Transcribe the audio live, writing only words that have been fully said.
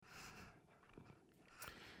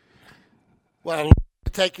Well,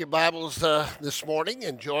 take your Bibles this morning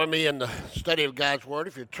and join me in the study of God's Word.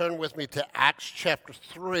 If you turn with me to Acts chapter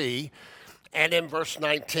 3 and in verse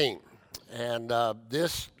 19. And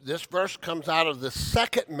this verse comes out of the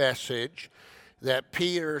second message that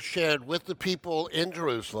Peter shared with the people in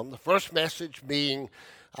Jerusalem. The first message being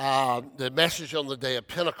the message on the day of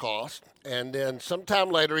Pentecost. And then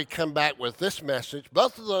sometime later he come back with this message.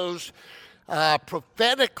 Both of those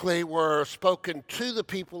prophetically were spoken to the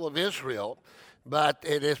people of Israel, but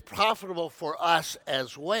it is profitable for us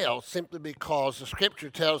as well, simply because the Scripture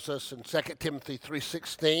tells us in 2 Timothy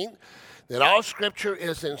 3:16 that all Scripture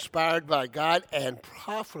is inspired by God and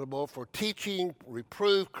profitable for teaching,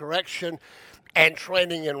 reproof, correction, and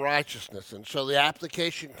training in righteousness. And so the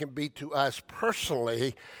application can be to us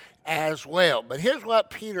personally as well. But here's what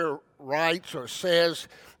Peter writes or says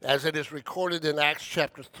as it is recorded in Acts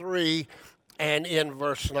chapter 3 and in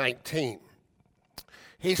verse 19.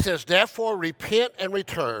 He says, "Therefore repent and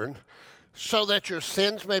return, so that your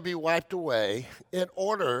sins may be wiped away, in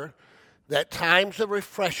order that times of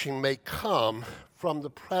refreshing may come from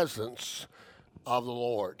the presence of the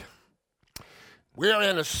Lord." We're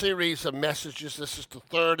in a series of messages. This is the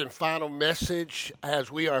third and final message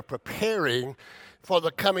as we are preparing for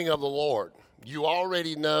the coming of the Lord. You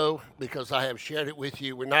already know, because I have shared it with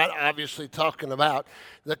you, we're not obviously talking about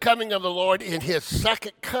the coming of the Lord in his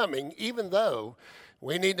second coming, even though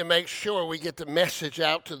we need to make sure we get the message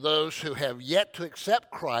out to those who have yet to accept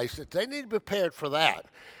Christ, that they need to be prepared for that,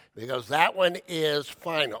 because that one is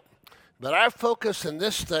final. But our focus in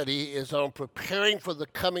this study is on preparing for the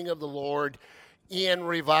coming of the Lord in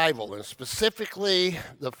revival, and specifically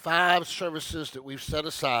the 5 services that we've set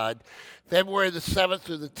aside, February the 7th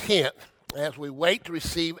through the 10th, as we wait to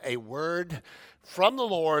receive a word from the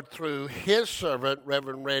Lord through his servant,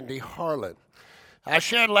 Reverend Randy Harlan. I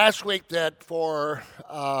shared last week that for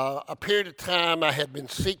a period of time I had been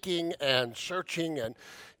seeking and searching and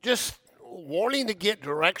just wanting to get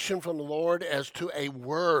direction from the Lord as to a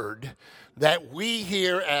word that we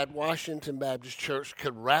here at Washington Baptist Church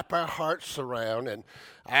could wrap our hearts around and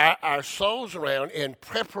our souls around in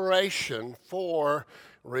preparation for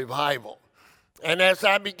revival. And as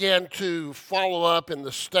I began to follow up in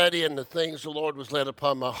the study and the things the Lord was laid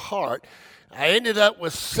upon my heart, I ended up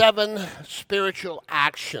with 7 spiritual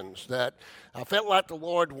actions that I felt like the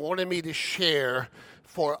Lord wanted me to share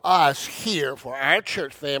for us here, for our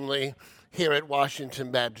church family here at Washington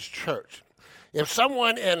Baptist Church. If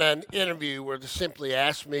someone in an interview were to simply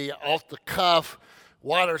ask me off the cuff,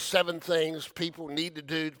 what are 7 things people need to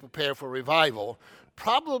do to prepare for revival,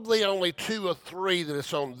 probably only 2 or 3 that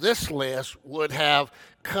is on this list would have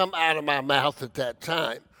come out of my mouth at that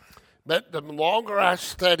time. But the longer I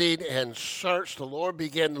studied and searched, the Lord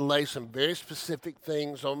began to lay some very specific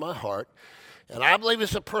things on my heart. And I believe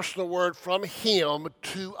it's a personal word from him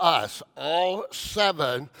to us, all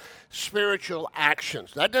 7 spiritual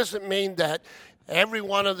actions. That doesn't mean that every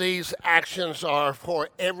one of these actions are for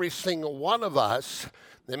every single one of us.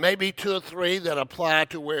 There may be 2 or 3 that apply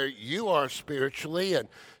to where you are spiritually, and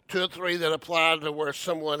 2 or 3 that apply to where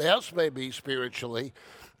someone else may be spiritually.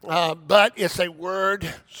 But it's a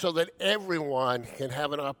word so that everyone can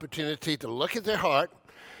have an opportunity to look at their heart,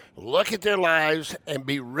 look at their lives, and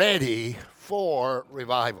be ready for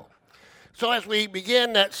revival. So as we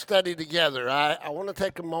begin that study together, I want to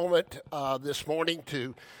take a moment this morning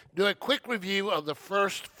to do a quick review of the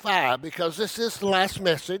first 5, because this is the last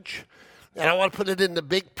message, and I want to put it in the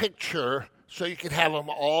big picture so you can have them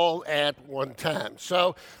all at one time.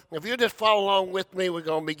 So if you just follow along with me, we're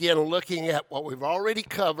going to begin looking at what we've already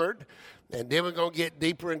covered, and then we're going to get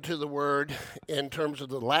deeper into the Word in terms of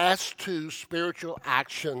the last 2 spiritual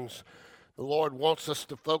actions the Lord wants us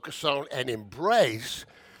to focus on and embrace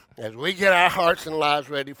as we get our hearts and lives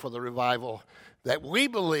ready for the revival that we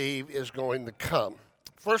believe is going to come.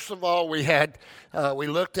 First of all, we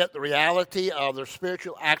looked at the reality of the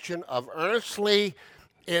spiritual action of earnestly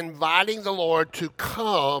inviting the Lord to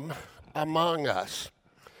come among us.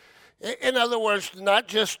 In other words, not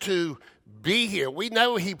just to be here. We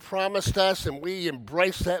know he promised us, and we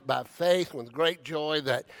embrace that by faith with great joy,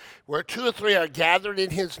 that where 2 or 3 are gathered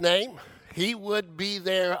in his name, he would be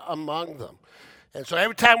there among them. And so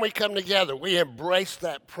every time we come together, we embrace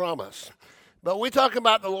that promise. But we talk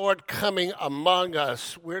about the Lord coming among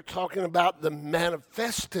us. We're talking about the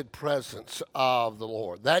manifested presence of the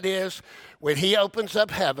Lord. That is, when he opens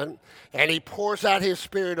up heaven and he pours out his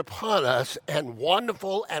Spirit upon us, and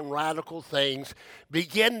wonderful and radical things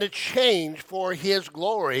begin to change for his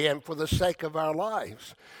glory and for the sake of our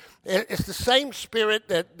lives. It's the same spirit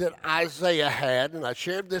that Isaiah had, and I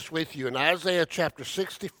shared this with you in Isaiah chapter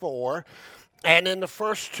 64 and in the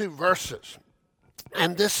first 2 verses.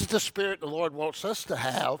 And this is the spirit the Lord wants us to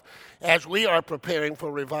have as we are preparing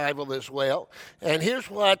for revival as well. And here's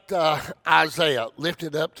what Isaiah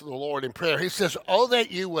lifted up to the Lord in prayer. He says, "Oh, that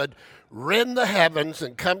you would rend the heavens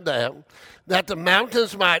and come down, that the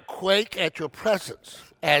mountains might quake at your presence.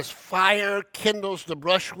 As fire kindles the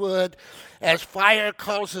brushwood, as fire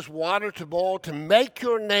causes water to boil, to make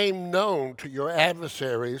your name known to your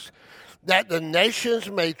adversaries, that the nations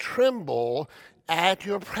may tremble at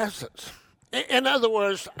your presence." In other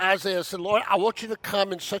words, Isaiah said, Lord, I want you to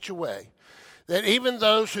come in such a way that even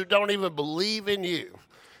those who don't even believe in you,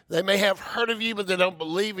 they may have heard of you, but they don't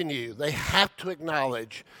believe in you. They have to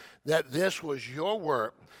acknowledge that this was your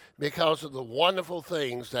work because of the wonderful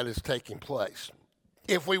things that is taking place.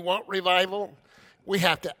 If we want revival, we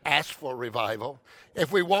have to ask for revival.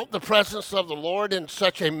 If we want the presence of the Lord in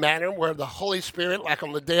such a manner where the Holy Spirit, like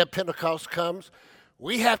on the day of Pentecost, comes,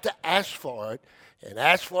 we have to ask for it. And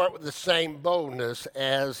ask for it with the same boldness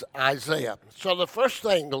as Isaiah. So the first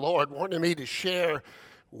thing the Lord wanted me to share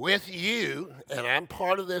with you, and I'm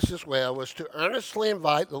part of this as well, was to earnestly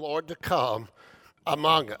invite the Lord to come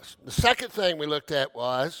among us. The second thing we looked at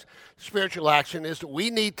was spiritual action is that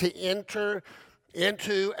we need to enter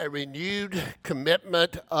into a renewed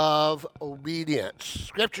commitment of obedience.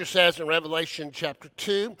 Scripture says in Revelation chapter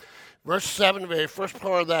 2, verse 7, the very first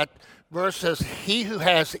part of that verse says, "He who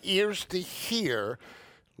has ears to hear,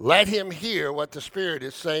 let him hear what the Spirit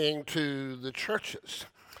is saying to the churches."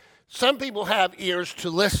 Some people have ears to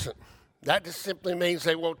listen. That just simply means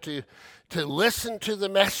they want to listen to the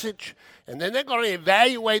message, and then they're going to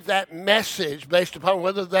evaluate that message based upon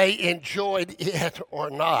whether they enjoyed it or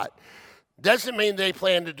not. Doesn't mean they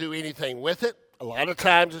plan to do anything with it. A lot of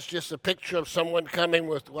times it's just a picture of someone coming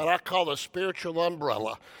with what I call a spiritual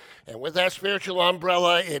umbrella. And with that spiritual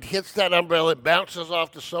umbrella, it hits that umbrella, it bounces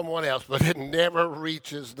off to someone else, but it never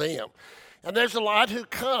reaches them. And there's a lot who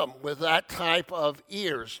come with that type of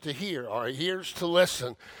ears to hear or ears to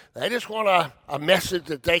listen. They just want a message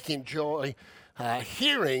that they can enjoy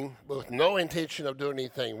hearing with no intention of doing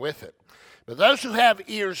anything with it. But those who have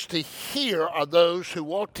ears to hear are those who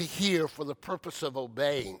want to hear for the purpose of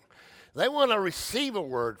obeying. They want to receive a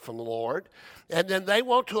word from the Lord, and then they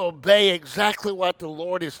want to obey exactly what the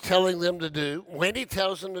Lord is telling them to do when he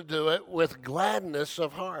tells them to do it with gladness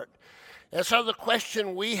of heart. And so the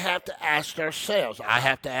question we have to ask ourselves, I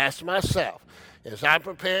have to ask myself, as I'm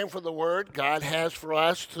preparing for the word God has for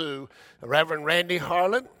us through Reverend Randy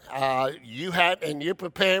Harlan, you're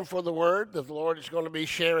preparing for the word that the Lord is going to be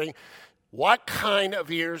sharing. What kind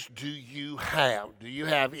of ears do you have? Do you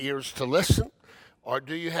have ears to listen? Or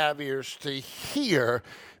do you have ears to hear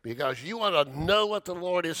because you want to know what the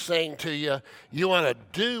Lord is saying to you? You want to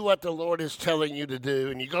do what the Lord is telling you to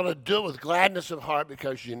do, and you're going to do it with gladness of heart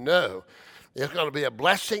because you know it's going to be a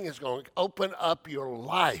blessing. It's going to open up your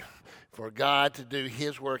life for God to do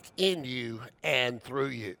his work in you and through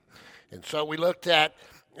you. And so we looked at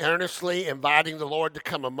earnestly inviting the Lord to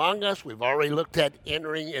come among us. We've already looked at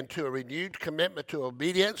entering into a renewed commitment to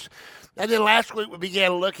obedience. And then last week we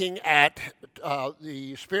began looking at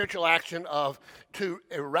the spiritual action of to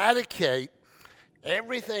eradicate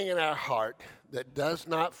everything in our heart that does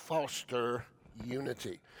not foster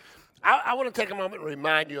unity. I want to take a moment and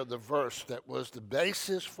remind you of the verse that was the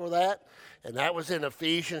basis for that, and that was in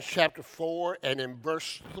Ephesians chapter 4 and in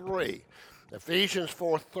verse 3. Ephesians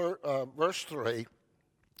 4, verse 3,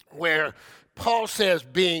 where Paul says,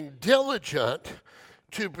 being diligent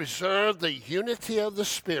to preserve the unity of the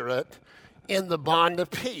Spirit in the bond of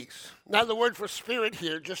peace. Now, the word for spirit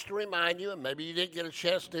here, just to remind you, and maybe you didn't get a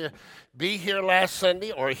chance to be here last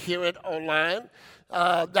Sunday or hear it online,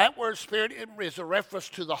 that word spirit is a reference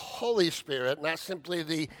to the Holy Spirit, not simply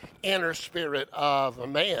the inner spirit of a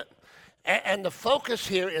man. And the focus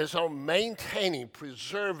here is on maintaining,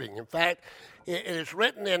 preserving. In fact, it is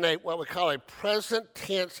written in what we call a present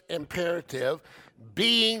tense imperative,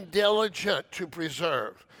 being diligent to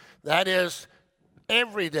preserve. That is,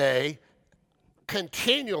 every day,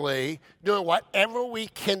 continually doing whatever we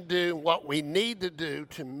can do, what we need to do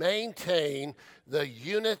to maintain the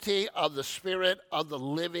unity of the Spirit of the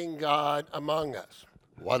living God among us.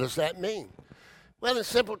 What does that mean? Well, in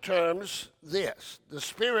simple terms, this. The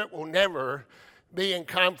Spirit will never be in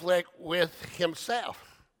conflict with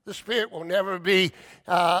himself. The Spirit will never be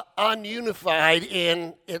ununified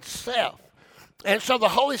in itself. And so the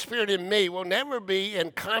Holy Spirit in me will never be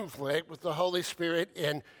in conflict with the Holy Spirit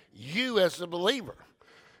in you as a believer.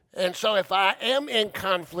 And so if I am in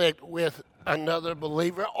conflict with another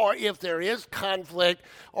believer, or if there is conflict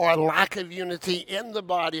or a lack of unity in the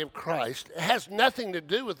body of Christ, it has nothing to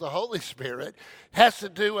do with the Holy Spirit. It has to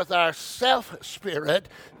do with our self-spirit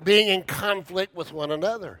being in conflict with one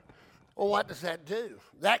another. Well, what does that do?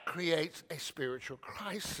 That creates a spiritual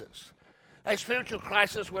crisis. A spiritual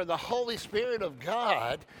crisis where the Holy Spirit of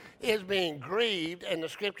God is being grieved, and the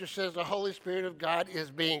Scripture says the Holy Spirit of God is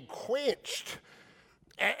being quenched.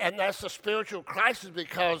 And that's a spiritual crisis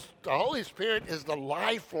because the Holy Spirit is the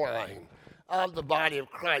lifeline of the body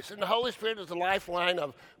of Christ. And the Holy Spirit is the lifeline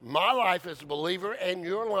of my life as a believer and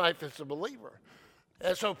your life as a believer.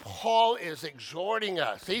 And so Paul is exhorting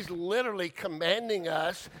us. He's literally commanding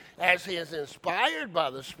us, as he is inspired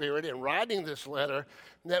by the Spirit in writing this letter,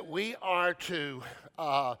 that we are to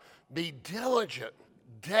be diligent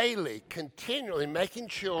daily, continually, making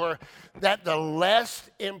sure that the less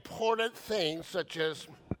important things, such as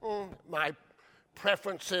my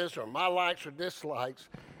preferences or my likes or dislikes,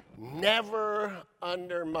 never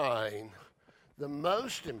undermine the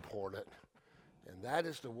most important, and that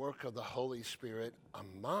is the work of the Holy Spirit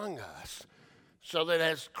among us, so that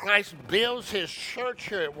as Christ builds his church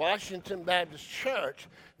here at Washington Baptist Church,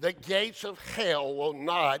 the gates of hell will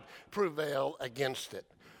not prevail against it.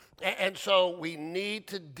 And so we need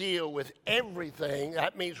to deal with everything.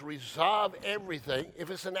 That means resolve everything,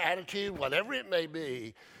 if it's an attitude, whatever it may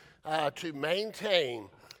be, to maintain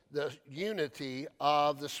the unity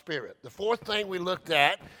of the Spirit. The fourth thing we looked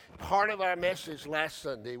at, part of our message last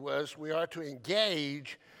Sunday, was we are to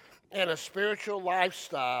engage in a spiritual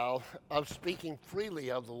lifestyle of speaking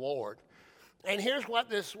freely of the Lord. And here's why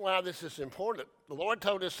this is important. The Lord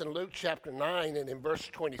told us in Luke chapter 9 and in verse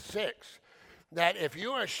 26, that if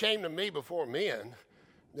you are ashamed of me before men,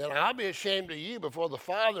 then I'll be ashamed of you before the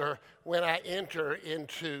Father when I enter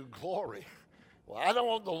into glory. Well, I don't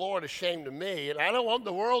want the Lord ashamed of me, and I don't want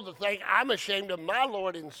the world to think I'm ashamed of my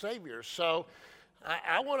Lord and Savior. So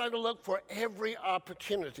I want to look for every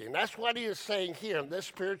opportunity. And that's what he is saying here in this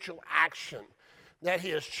spiritual action that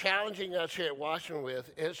he is challenging us here at Washington with,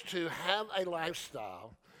 is to have a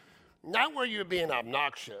lifestyle, not where you're being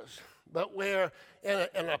obnoxious, but where in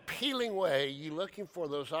an appealing way you're looking for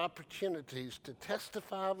those opportunities to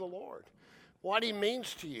testify of the Lord, what he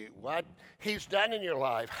means to you, what he's done in your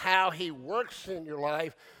life, how he works in your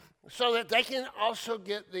life, so that they can also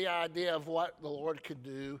get the idea of what the Lord could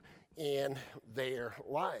do in their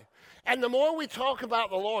life. And the more we talk about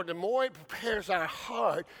the Lord, the more it prepares our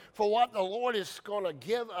heart for what the Lord is going to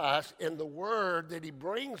give us in the word that he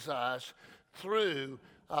brings us through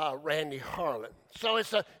Randy Harlan. So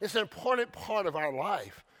it's an important part of our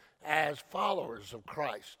life as followers of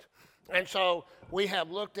Christ. And so we have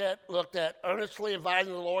looked at earnestly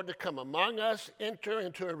inviting the Lord to come among us, enter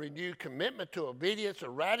into a renewed commitment to obedience,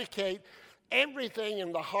 eradicate everything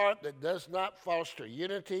in the heart that does not foster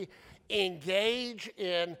unity, engage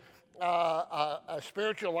in a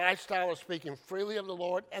spiritual lifestyle of speaking freely of the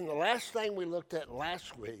Lord. And the last thing we looked at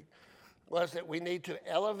last week was that we need to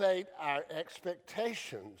elevate our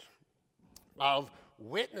expectations of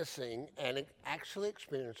witnessing and actually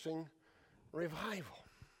experiencing revival.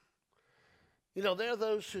 You know, there are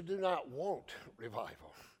those who do not want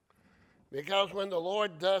revival, because when the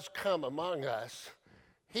Lord does come among us,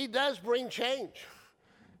 he does bring change.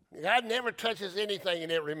 God never touches anything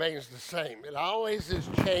and it remains the same. It always is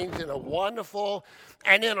changed in a wonderful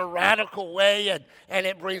and in a radical way, and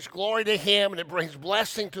it brings glory to him and it brings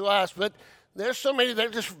blessing to us. But there's so many that are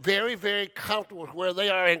just very, very comfortable with where they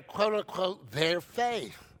are in, quote unquote, their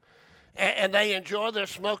faith. And they enjoy their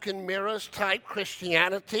smoke and mirrors type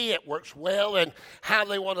Christianity. It works well in how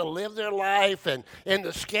they want to live their life and in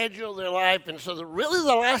the schedule of their life. And so really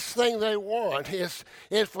the last thing they want is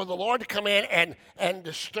for the Lord to come in and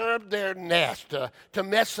disturb their nest, to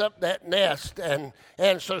mess up that nest.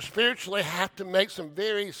 And so spiritually have to make some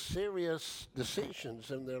very serious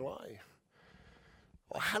decisions in their life.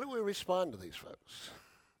 Well, how do we respond to these folks?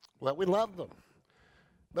 Well, we love them,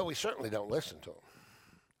 but we certainly don't listen to them.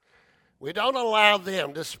 We don't allow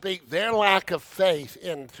them to speak their lack of faith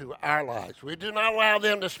into our lives. We do not allow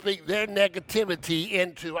them to speak their negativity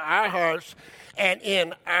into our hearts and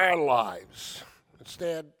in our lives.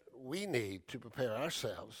 Instead, we need to prepare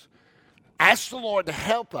ourselves. Ask the Lord to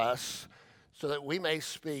help us so that we may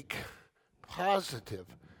speak positive,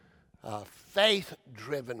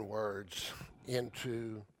 faith-driven words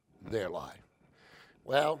into their life.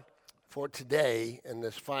 Well, for today, in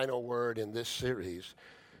this final word in this series,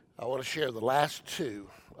 I want to share the last two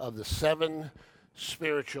of the 7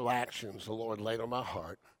 spiritual actions the Lord laid on my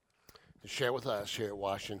heart to share with us here at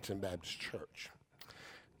Washington Baptist Church.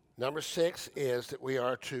 Number 6 is that we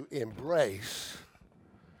are to embrace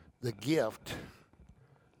the gift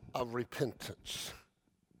of repentance.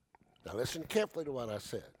 Now listen carefully to what I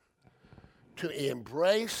said. To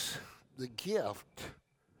embrace the gift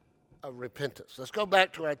of repentance. Let's go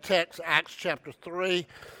back to our text, Acts chapter 3,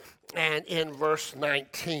 and in verse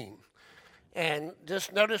 19. And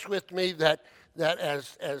just notice with me that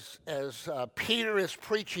as Peter is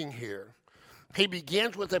preaching here, he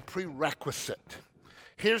begins with a prerequisite.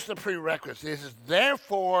 Here's the prerequisite. It says,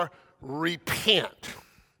 therefore, repent.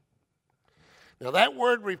 Now, that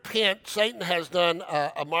word repent, Satan has done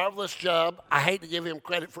a marvelous job. I hate to give him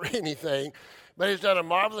credit for anything, but he's done a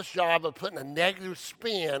marvelous job of putting a negative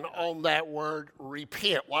spin on that word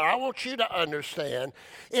repent. What I want you to understand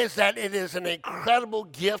is that it is an incredible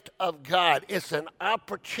gift of God. It's an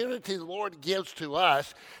opportunity the Lord gives to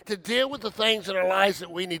us to deal with the things in our lives that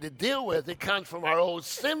we need to deal with. It comes from our old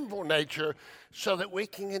sinful nature so that we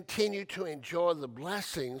can continue to enjoy the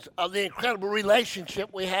blessings of the incredible relationship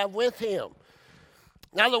we have with Him.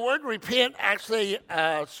 Now, the word repent actually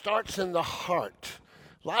starts in the heart.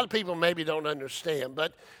 A lot of people maybe don't understand,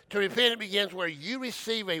 but to repent, it begins where you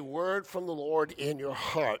receive a word from the Lord in your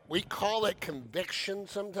heart. We call it conviction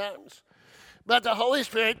sometimes, but the Holy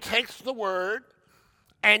Spirit takes the word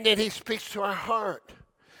and then He speaks to our heart.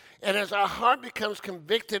 And as our heart becomes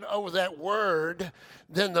convicted over that word,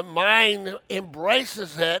 then the mind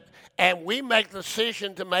embraces it and we make the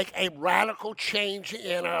decision to make a radical change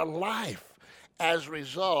in our life as a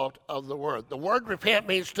result of the word. The word repent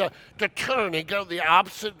means to turn and go the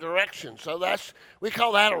opposite direction. So we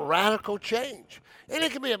call that a radical change. And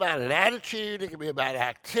it can be about an attitude, it can be about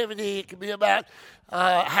activity, it can be about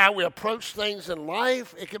how we approach things in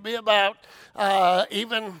life, it can be about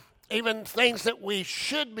even things that we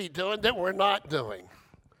should be doing that we're not doing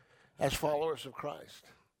as followers of Christ.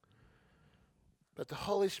 But the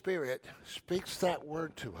Holy Spirit speaks that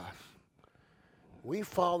word to us. We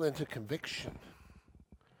fall into conviction.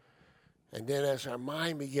 And then as our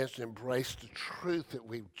mind begins to embrace the truth that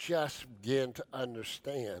we've just begun to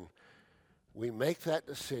understand, we make that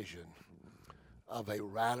decision of a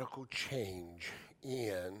radical change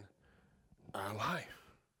in our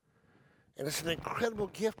life. And it's an incredible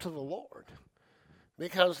gift of the Lord.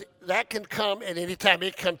 Because that can come at any time.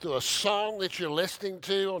 It can come through a song that you're listening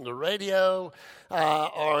to on the radio,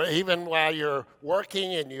 or even while you're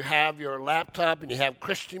working and you have your laptop and you have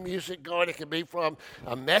Christian music going. It could be from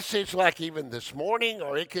a message like even this morning,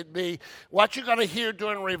 or it could be what you're going to hear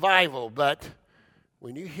during revival. But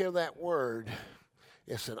when you hear that word,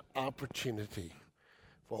 it's an opportunity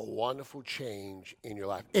for a wonderful change in your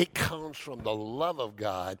life. It comes from the love of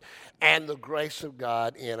God and the grace of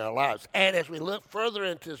God in our lives. And as we look further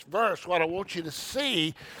into this verse, what I want you to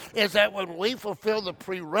see is that when we fulfill the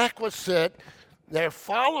prerequisite, there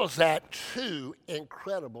follows that two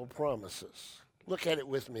incredible promises. Look at it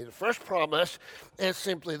with me. The first promise is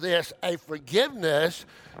simply this: a forgiveness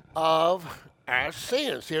of our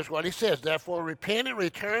sins. Here's what he says: therefore repent and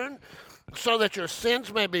return, so that your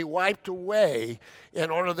sins may be wiped away, in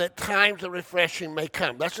order that times of refreshing may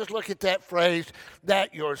come. Let's just look at that phrase,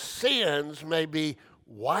 that your sins may be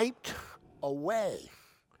wiped away.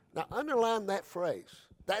 Now, underline that phrase.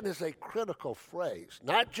 That is a critical phrase.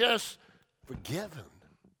 Not just forgiven,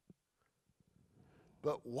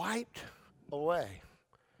 but wiped away.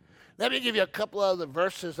 Let me give you a couple other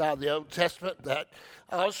verses out of the Old Testament that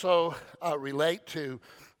also relate to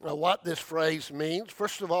what this phrase means.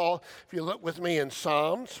 First of all, if you look with me in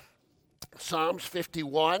Psalms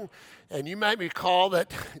 51, and you may recall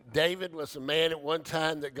that David was a man at one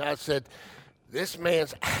time that God said, this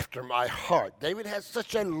man's after my heart. David had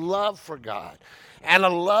such a love for God and a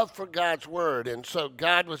love for God's word, and so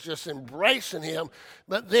God was just embracing him.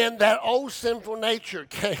 But then that old sinful nature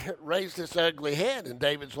raised its ugly head in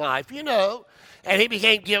David's life, and he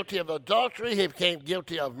became guilty of adultery. He became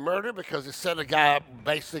guilty of murder because he set a guy up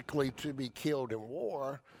basically to be killed in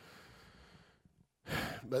war.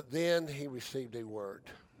 But then he received a word.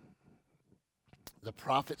 The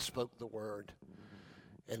prophet spoke the word,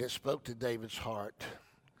 and it spoke to David's heart.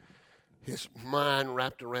 His mind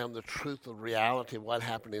wrapped around the truth of reality of what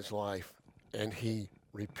happened in his life, and he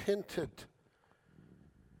repented.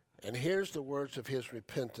 And here's the words of his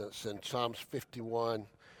repentance in Psalms 51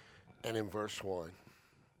 and in verse 1.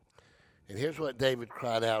 And here's what David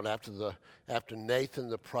cried out after Nathan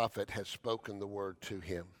the prophet had spoken the word to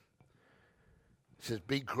him. He says,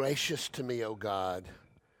 be gracious to me, O God,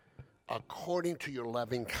 according to your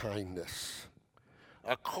loving kindness,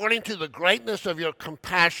 according to the greatness of your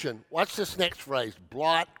compassion. What's this next phrase?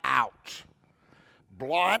 Blot out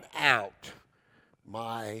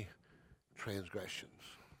my transgressions.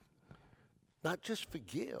 Not just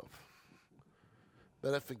forgive,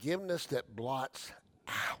 but a forgiveness that blots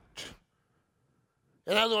out.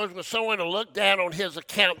 In other words, when someone to look down on his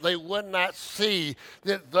account, they would not see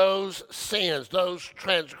that those sins, those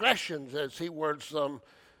transgressions, as he words them,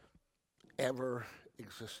 ever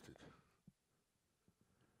existed.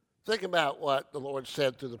 Think about what the Lord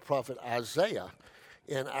said through the prophet Isaiah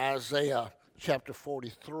in Isaiah chapter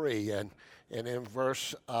 43 and in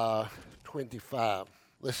verse 25.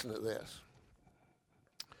 Listen to this.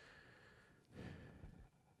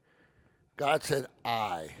 God said,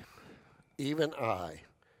 I, even I,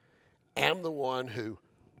 am the one who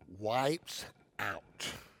wipes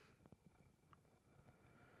out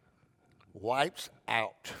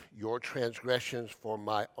your transgressions for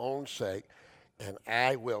my own sake, and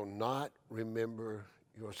I will not remember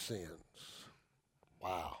your sins.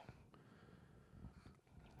 Wow.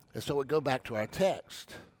 And so we go back to our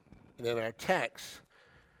text. And in our text,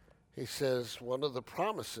 he says one of the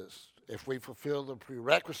promises, if we fulfill the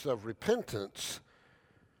prerequisite of repentance,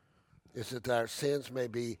 is that our sins may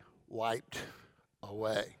be wiped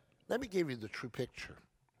away. Let me give you the true picture.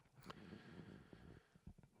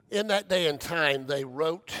 In that day and time, they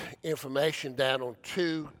wrote information down on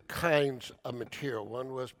two kinds of material.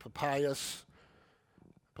 One was papyrus.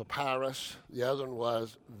 The other one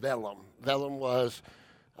was vellum. Vellum was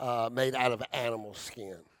made out of animal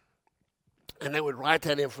skin. And they would write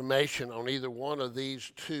that information on either one of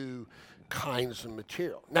these two kinds of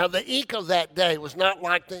material. Now, the ink of that day was not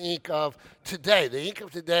like the ink of today. The ink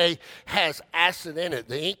of today has acid in it.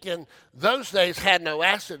 The ink in those days had no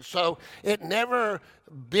acid, so it never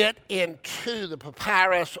bit into the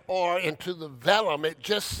papyrus or into the vellum. It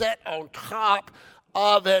just sat on top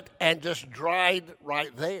of it and just dried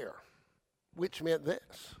right there, which meant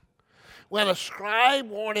this. When a scribe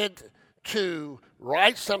wanted to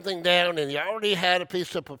write something down and he already had a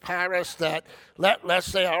piece of papyrus that, let's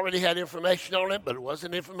say, already had information on it, but it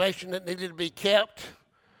wasn't information that needed to be kept,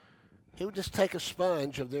 he would just take a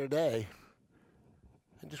sponge of their day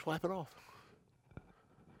and just wipe it off.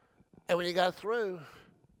 And when he got through,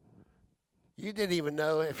 you didn't even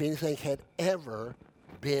know if anything had ever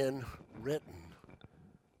been written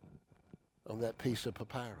on that piece of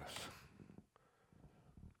papyrus.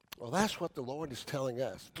 Well, that's what the Lord is telling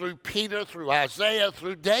us. Through Peter, through Isaiah,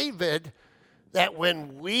 through David, that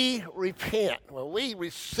when we repent, when we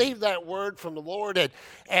receive that word from the Lord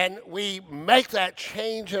and we make that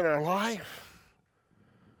change in our life,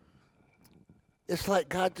 it's like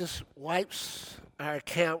God just wipes our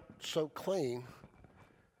account so clean,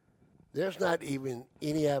 there's not even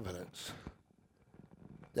any evidence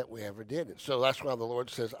that we ever did it. So that's why the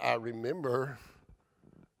Lord says, I remember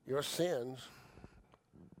your sins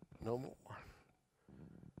no more.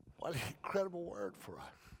 What an incredible word for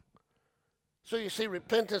us. So you see,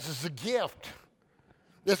 repentance is a gift.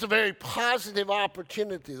 It's a very positive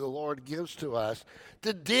opportunity the Lord gives to us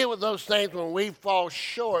to deal with those things when we fall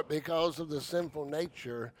short because of the sinful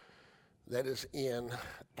nature that is in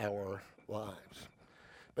our lives.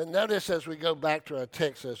 But notice as we go back to our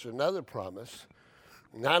text, there's another promise.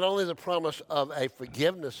 Not only the promise of a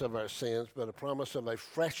forgiveness of our sins, but a promise of a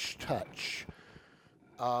fresh touch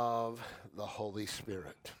of the Holy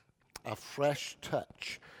Spirit. A fresh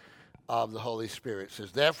touch of the Holy Spirit. It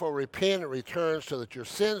says, therefore repent and return so that your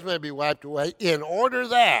sins may be wiped away, in order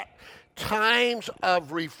that times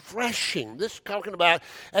of refreshing, this is talking about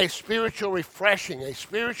a spiritual refreshing, a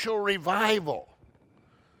spiritual revival,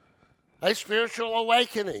 a spiritual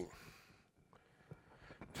awakening.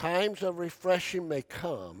 Times of refreshing may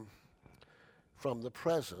come from the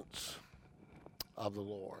presence of the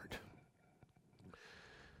Lord.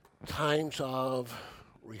 Times of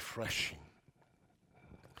refreshing.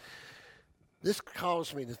 This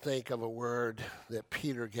calls me to think of a word that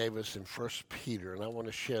Peter gave us in 1 Peter, and I want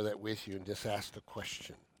to share that with you and just ask the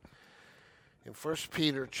question. In 1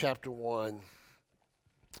 Peter chapter 1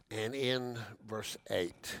 and in verse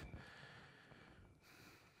 8,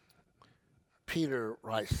 Peter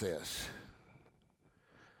writes this,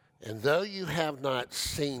 and though you have not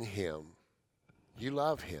seen him, you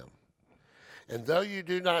love him. And though you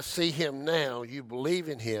do not see him now, you believe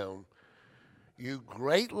in him. You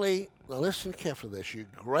greatly, now listen carefully to this, you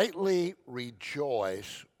greatly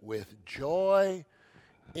rejoice with joy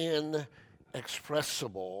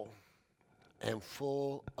inexpressible and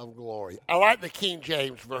full of glory. I like the King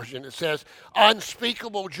James Version. It says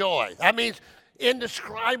unspeakable joy. That means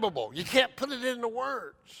indescribable. You can't put it into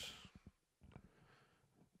words.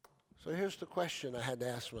 So here's the question I had to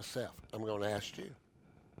ask myself. I'm going to ask you.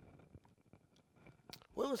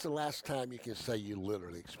 When was the last time you can say you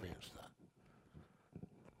literally experienced that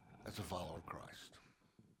as a follower of Christ?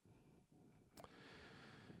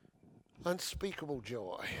 Unspeakable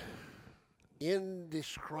joy,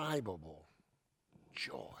 indescribable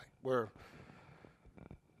joy, where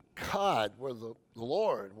God, where the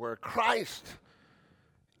Lord, where Christ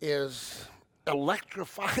is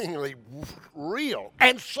electrifyingly real,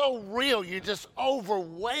 and so real you're just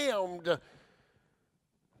overwhelmed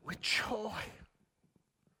with joy.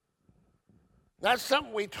 That's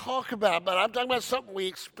something we talk about, but I'm talking about something we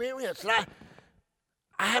experience. And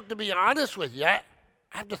I have to be honest with you. I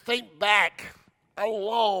have to think back a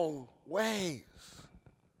long ways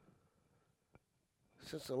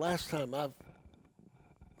since the last time I've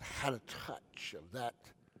had a touch of that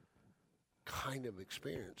kind of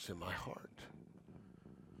experience in my heart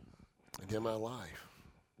and in my life.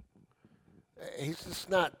 He's just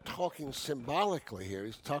not talking symbolically here.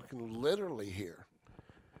 He's talking literally here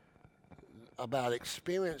about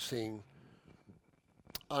experiencing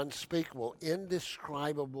unspeakable,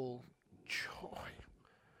 indescribable joy.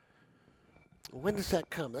 When does that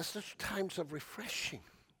come? That's those times of refreshing.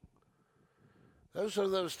 Those are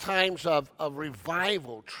those times of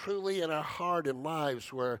revival, truly in our heart and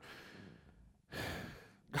lives, where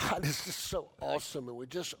God is just so awesome and we're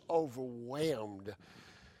just overwhelmed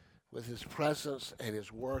with His presence and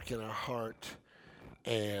His work in our heart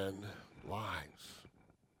and lives.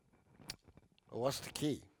 Well, what's the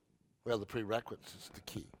key? Well, the prerequisites is the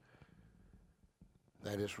key.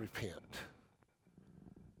 That is, repent.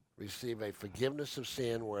 Receive a forgiveness of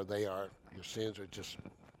sin where your sins are just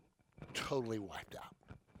totally wiped out,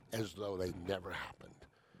 as though they never happened.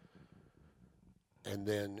 And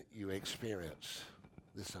then you experience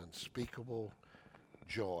this unspeakable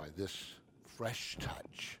joy, this fresh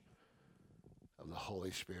touch of the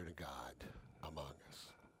Holy Spirit of God among us.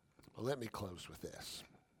 Well, let me close with this.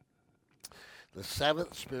 The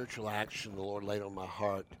seventh spiritual action the Lord laid on my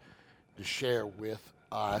heart to share with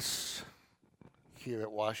us here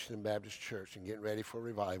at Washington Baptist Church and getting ready for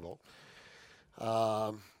revival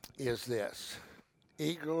is this: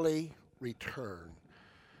 eagerly return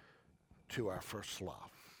to our first love.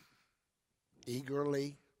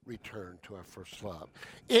 Eagerly return to our first love.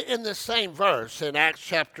 In the same verse, in Acts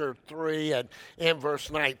chapter 3 and in verse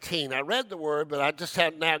 19, I read the word, but I just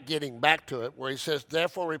have now getting back to it, where he says,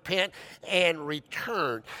 therefore repent and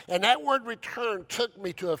return. And that word return took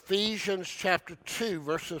me to Ephesians chapter 2,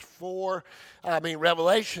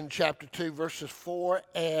 Revelation chapter 2, verses 4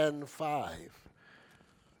 and 5,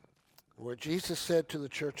 where Jesus said to the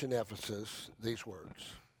church in Ephesus these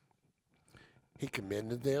words. He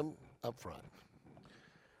commended them up front.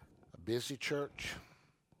 Busy church,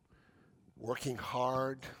 working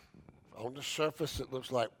hard. On the surface, it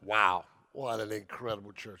looks like, wow, what an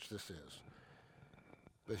incredible church this is.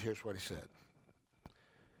 But here's what he said.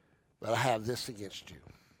 But I have this against you.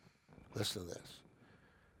 Listen to this.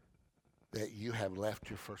 That you have left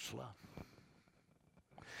your first love.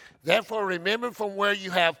 Therefore, remember from where you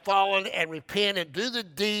have fallen and repent and do the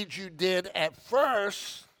deeds you did at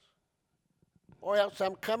first, or else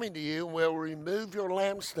I'm coming to you and will remove your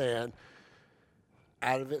lampstand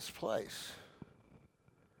out of its place,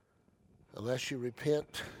 unless you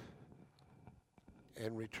repent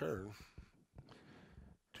and return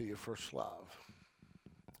to your first love.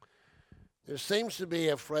 There seems to be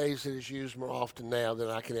a phrase that is used more often now than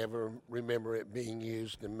I can ever remember it being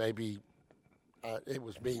used, and maybe it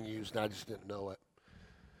was being used and I just didn't know it.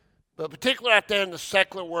 But particularly out there in the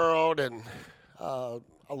secular world and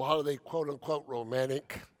a lot of the quote-unquote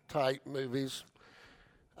romantic type movies,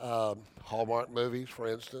 Hallmark movies, for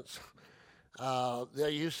instance,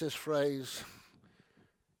 they use this phrase,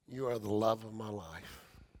 you are the love of my life.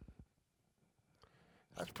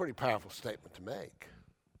 That's a pretty powerful statement to make.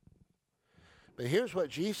 But here's what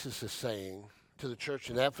Jesus is saying to the church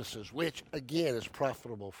in Ephesus, which, again, is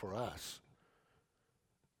profitable for us.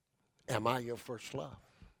 Am I your first love?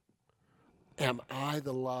 Am I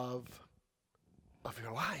the love of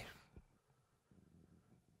your life?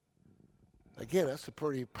 Again, that's a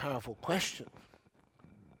pretty powerful question.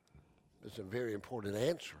 It's a very important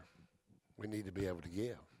answer we need to be able to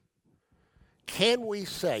give. Can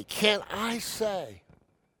I say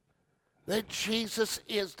that Jesus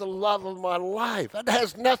is the love of my life? That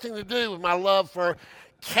has nothing to do with my love for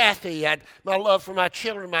Kathy and my love for my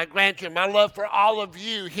children, my grandchildren, my love for all of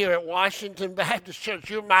you here at Washington Baptist Church.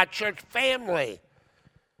 You're my church family.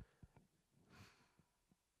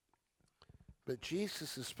 But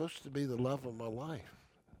Jesus is supposed to be the love of my life,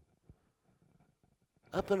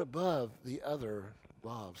 up and above the other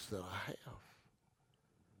loves that I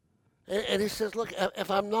have. And he says, look,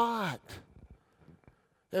 if I'm not,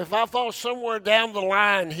 if I fall somewhere down the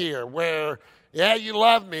line here where, yeah, you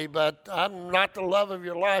love me, but I'm not the love of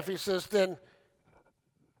your life, he says, then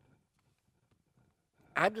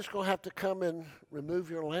I'm just going to have to come and remove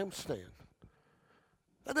your lampstand.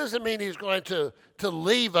 That doesn't mean he's going to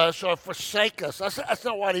leave us or forsake us. That's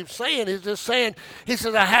not what he's saying. He's just saying, he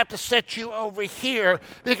says, I have to set you over here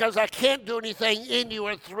because I can't do anything in you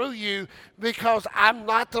or through you because I'm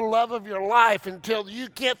not the love of your life until you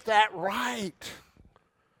get that right.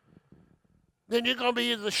 Then you're going to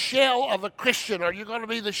be the shell of a Christian, or you're going to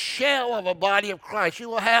be the shell of a body of Christ. You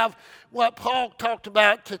will have what Paul talked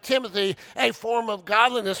about to Timothy, a form of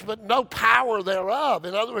godliness, but no power thereof.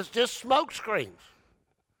 In other words, just smoke screens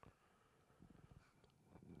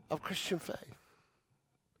of Christian faith,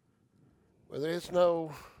 where there is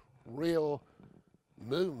no real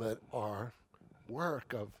movement or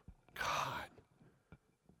work of God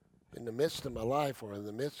in the midst of my life or in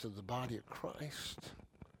the midst of the body of Christ.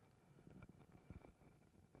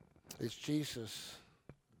 Is Jesus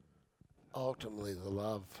ultimately the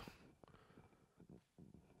love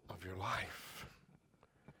of your life,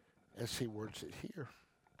 as he words it here?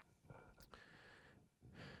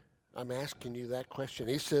 I'm asking you that question.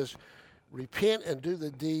 He says, repent and do the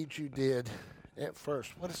deeds you did at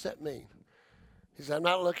first. What does that mean? He says, I'm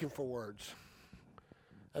not looking for words.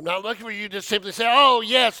 I'm not looking for you to simply say, oh,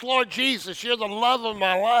 yes, Lord Jesus, you're the love of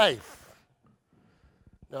my life.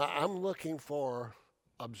 No, I'm looking for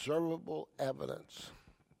observable evidence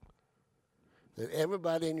that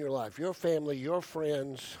everybody in your life, your family, your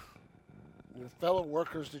friends, your fellow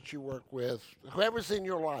workers that you work with, whoever's in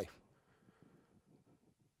your life,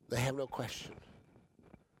 they have no question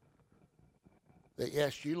that,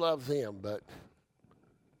 yes, you love them, but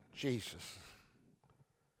Jesus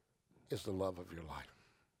is the love of your life.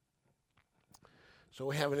 So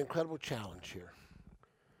we have an incredible challenge here.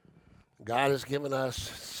 God has given us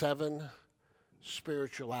 7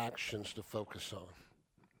 spiritual actions to focus on.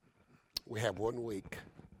 We have 1 week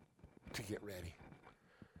to get ready.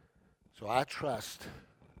 So I trust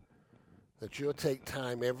that you'll take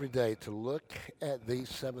time every day to look at these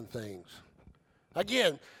 7 things.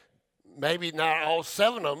 Again, maybe not all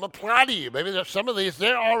 7 of them apply to you. Maybe there's some of these,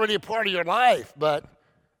 they're already a part of your life, but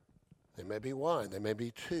there may be 1, there may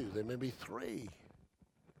be 2, there may be 3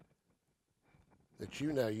 that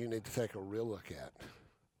you know you need to take a real look at.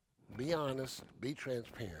 Be honest, be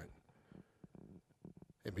transparent,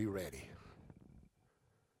 and be ready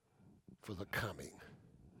for the coming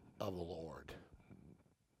of the Lord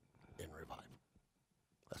in revival.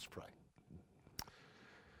 Let's pray.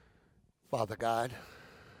 Father God,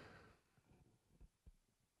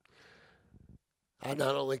 I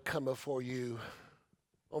not only come before you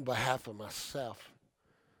on behalf of myself,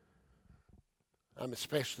 I'm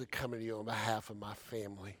especially coming to you on behalf of my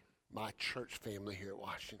family, my church family here at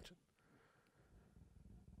Washington.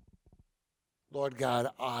 Lord God,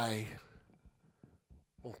 I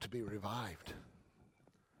want to be revived.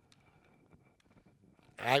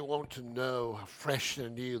 I want to know fresh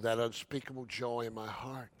and new that unspeakable joy in my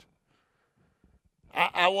heart.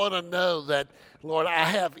 I want to know that, Lord, I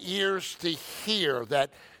have ears to hear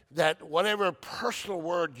that whatever personal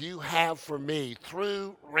word you have for me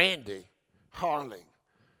through Randy Harling,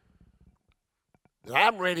 that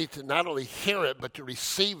I'm ready to not only hear it, but to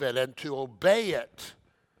receive it and to obey it.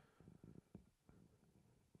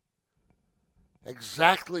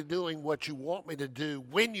 Exactly doing what you want me to do,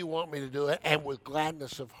 when you want me to do it, and with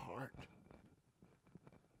gladness of heart.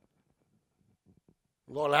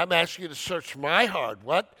 Lord, I'm asking you to search my heart.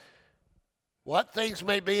 What things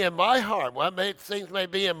may be in my heart, things may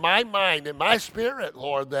be in my mind, in my spirit,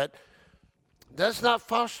 Lord, that does not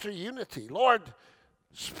foster unity. Lord,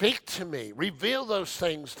 speak to me. Reveal those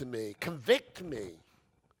things to me. Convict me.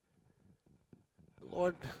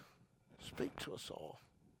 Lord, speak to us all.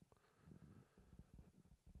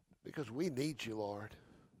 Because we need you, Lord.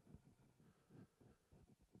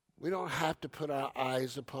 We don't have to put our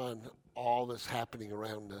eyes upon all that's happening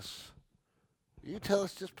around us. You tell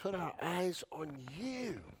us just put our eyes on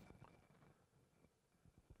you.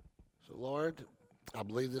 So, Lord, I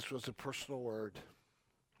believe this was a personal word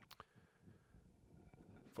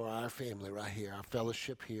for our family right here, our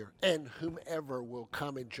fellowship here, and whomever will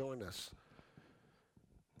come and join us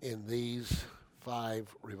in these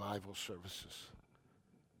 5 revival services.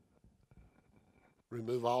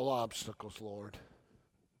 Remove all obstacles, Lord.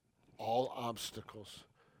 All obstacles.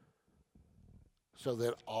 So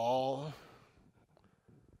that all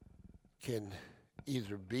can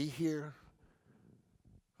either be here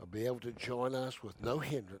or be able to join us with no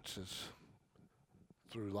hindrances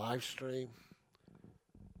through live stream.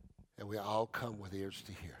 And we all come with ears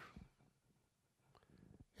to hear.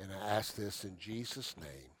 And I ask this in Jesus'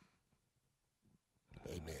 name.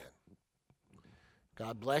 Amen.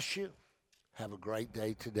 God bless you. Have a great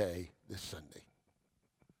day today, this Sunday.